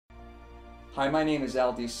Hi, my name is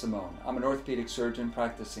Al DeSimone. I'm an orthopedic surgeon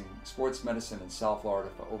practicing sports medicine in South Florida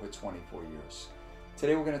for over 24 years.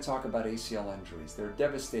 Today we're going to talk about ACL injuries. They're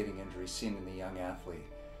devastating injuries seen in the young athlete.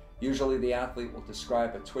 Usually the athlete will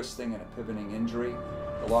describe a twisting and a pivoting injury.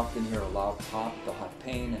 They'll often hear a loud pop, they'll have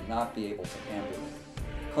pain and not be able to ambulate.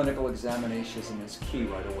 Clinical examination is key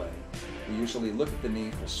right away. We usually look at the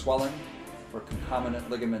knee for swelling, for concomitant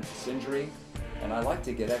ligamentous injury, and I like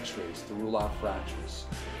to get x-rays to rule out fractures.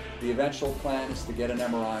 The eventual plan is to get an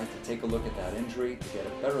MRI to take a look at that injury, to get a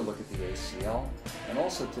better look at the ACL, and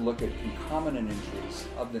also to look at concomitant injuries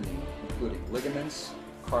of the knee, including ligaments,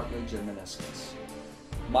 cartilage, and meniscus.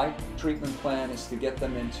 My treatment plan is to get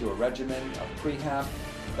them into a regimen of prehab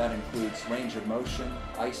that includes range of motion,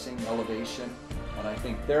 icing, elevation, and I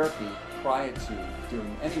think therapy prior to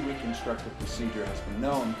doing any reconstructive procedure has been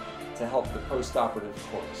known to help the post-operative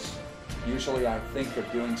course. Usually I think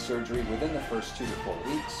of doing surgery within the first 2 to 4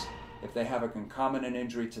 weeks. If they have a concomitant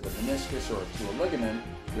injury to the meniscus or to a ligament,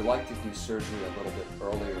 we like to do surgery a little bit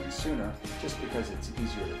earlier and sooner just because it's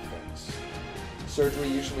easier to fix. Surgery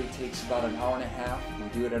usually takes about an hour and a half.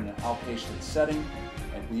 We do it in an outpatient setting,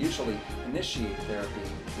 and we usually initiate therapy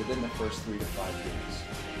within the first 3 to 5 weeks.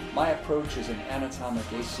 My approach is an anatomic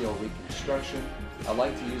ACL reconstruction. I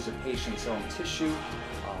like to use a patient's own tissue.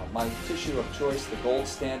 My tissue of choice, the gold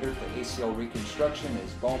standard for ACL reconstruction,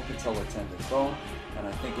 is bone patella tendon bone, and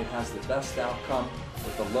I think it has the best outcome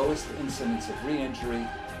with the lowest incidence of re-injury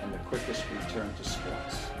and the quickest return to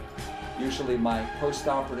sports. Usually my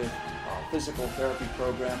post-operative physical therapy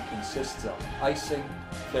program consists of icing,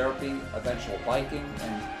 therapy, eventual biking,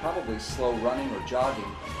 and probably slow running or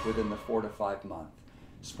jogging within the 4 to 5 months.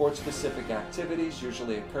 Sport-specific activities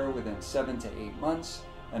usually occur within 7 to 8 months,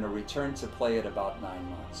 and a return to play at about 9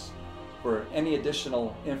 months. For any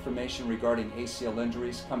additional information regarding ACL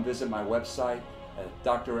injuries, come visit my website at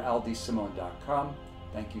draldesimone.com.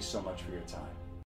 Thank you so much for your time.